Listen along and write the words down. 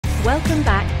Welcome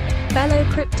back, fellow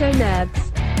crypto nerds.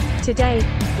 Today,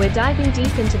 we're diving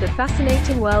deep into the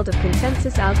fascinating world of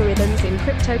consensus algorithms in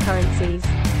cryptocurrencies.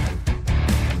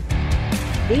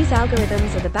 These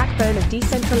algorithms are the backbone of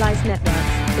decentralized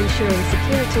networks, ensuring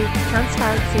security,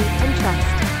 transparency, and trust.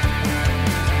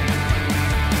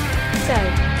 So,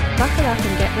 buckle up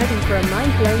and get ready for a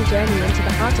mind-blowing journey into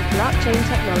the heart of blockchain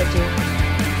technology.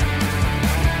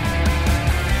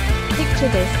 Picture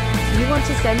this. You want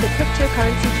to send a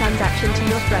cryptocurrency transaction to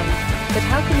your friend, but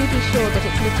how can you be sure that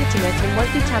it's legitimate and won't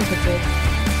be tampered with?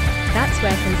 That's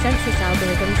where consensus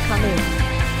algorithms come in.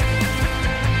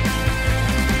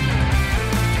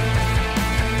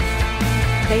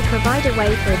 They provide a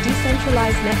way for a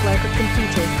decentralized network of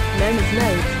computers, known as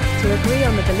nodes, to agree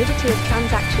on the validity of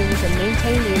transactions and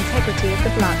maintain the integrity of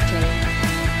the blockchain.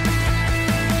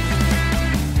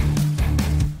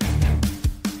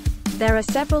 There are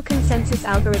several consensus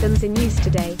algorithms in use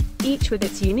today, each with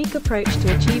its unique approach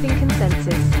to achieving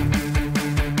consensus.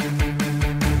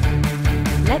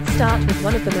 Let's start with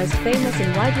one of the most famous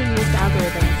and widely used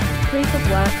algorithms, proof of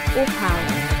work, or POW.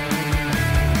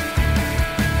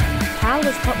 POW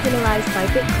was popularized by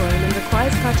Bitcoin and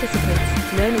requires participants,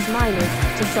 known as miners,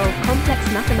 to solve complex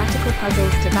mathematical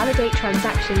puzzles to validate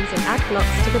transactions and add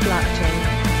blocks to the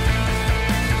blockchain.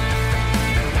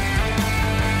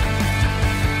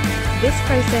 This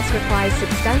process requires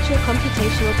substantial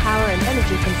computational power and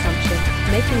energy consumption,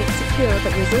 making it secure but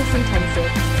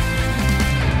resource-intensive.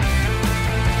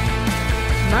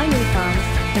 Mining farms,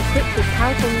 equipped with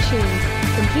powerful machines,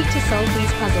 compete to solve these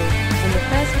puzzles, and the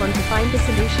first one to find the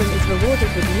solution is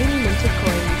rewarded with newly minted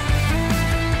coins.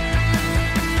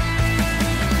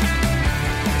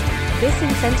 This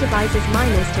incentivizes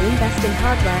miners to invest in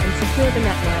hardware and secure the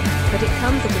network, but it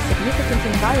comes at a significant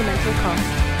environmental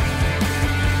cost.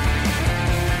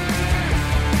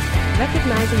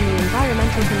 Recognizing the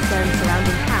environmental concerns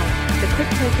surrounding POW, the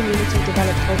crypto community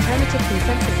developed alternative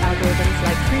consensus algorithms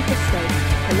like proof of stake,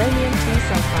 polonium-2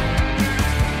 sulfide.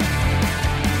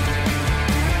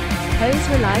 POS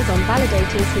relies on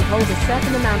validators who hold a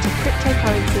certain amount of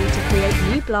cryptocurrency to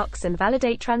create new blocks and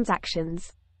validate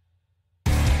transactions.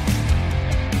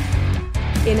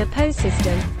 In a POS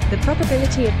system, the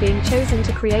probability of being chosen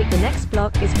to create the next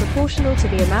block is proportional to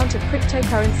the amount of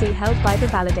cryptocurrency held by the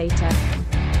validator.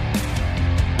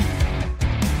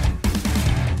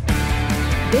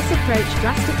 This approach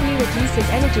drastically reduces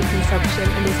energy consumption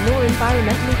and is more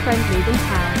environmentally friendly than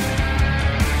POW.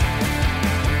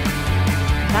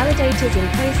 Validators in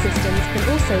POS systems can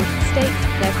also stake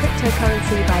their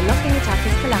cryptocurrency by locking it up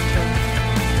as collateral.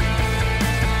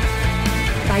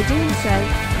 By doing so,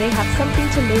 they have something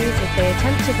to lose if they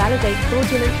attempt to validate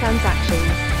fraudulent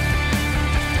transactions.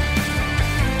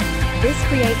 This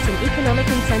creates an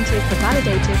economic incentive for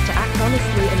validators to act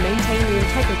honestly and maintain the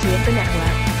integrity of the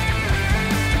network.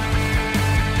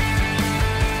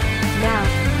 Now,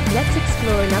 let's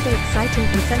explore another exciting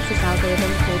consensus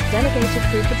algorithm called Delegated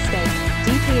Proof of Stake,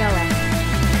 DPoS.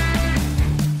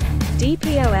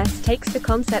 DPoS takes the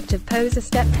concept of POS a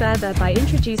step further by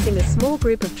introducing a small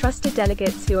group of trusted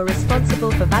delegates who are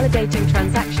responsible for validating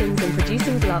transactions and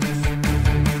producing blocks.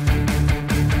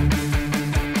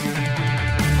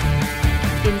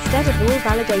 Instead of all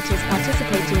validators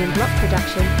participating in block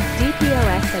production,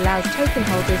 DPoS allows token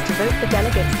holders to vote for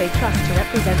delegates they trust to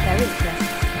represent their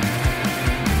interests.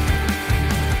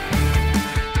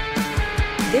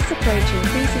 This approach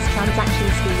increases transaction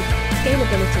speed,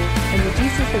 scalability, and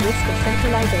reduces the risk of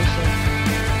centralization.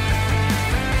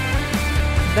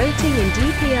 Voting in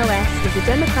DPoS is a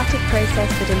democratic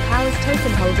process that empowers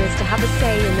token holders to have a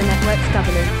say in the network's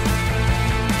governance.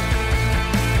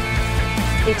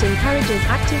 It encourages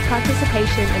active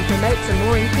participation and promotes a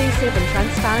more inclusive and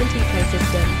transparent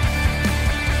ecosystem.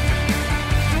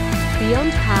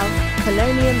 Beyond POW,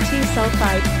 polonium-2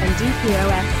 sulfide, and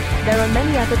DPoS, there are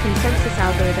many other consensus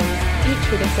algorithms, each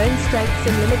with its own strengths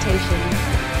and limitations.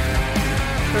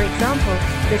 For example,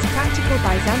 there's practical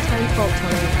Byzantine Fault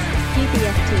Tolerance,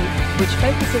 PBFT, which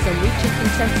focuses on reaching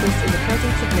consensus in the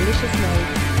presence of malicious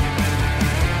nodes.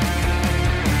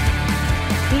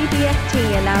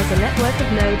 PBFT allows a network of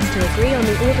nodes to agree on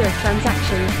the order of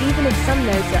transactions even if some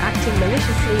nodes are acting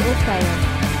maliciously or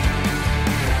fail.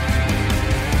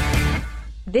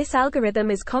 This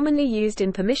algorithm is commonly used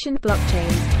in permissioned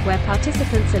blockchains, where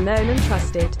participants are known and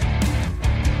trusted.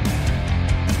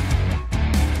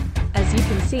 As you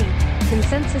can see,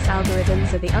 consensus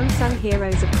algorithms are the unsung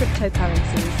heroes of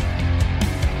cryptocurrencies.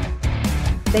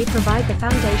 They provide the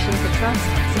foundation for trust,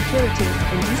 security,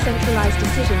 and decentralized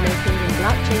decision-making in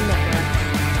blockchain networks.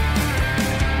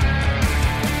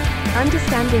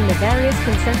 Understanding the various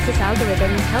consensus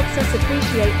algorithms helps us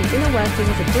appreciate the inner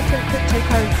workings of different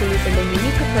cryptocurrencies and their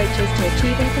unique approaches to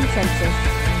achieving consensus.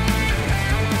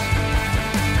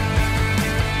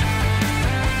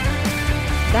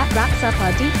 That wraps up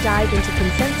our deep dive into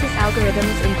consensus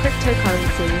algorithms in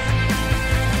cryptocurrencies.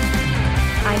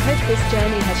 I hope this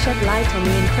journey has shed light on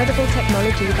the incredible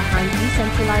technology behind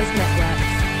decentralized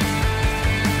networks.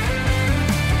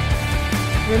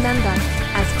 Remember,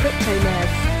 as crypto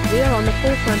nerds, we are on the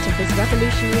forefront of this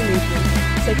revolutionary movement,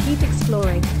 so keep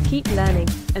exploring, keep learning,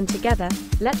 and together,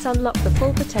 let's unlock the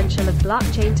full potential of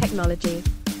blockchain technology.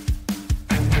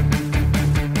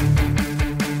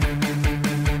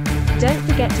 Don't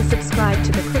forget to subscribe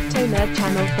to the Crypto Nerd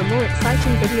channel for more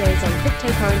exciting videos on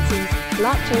cryptocurrencies,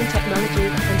 blockchain technology,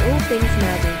 and all things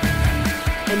nerdy.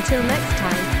 Until next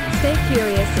time, stay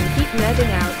curious and keep nerding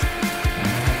out.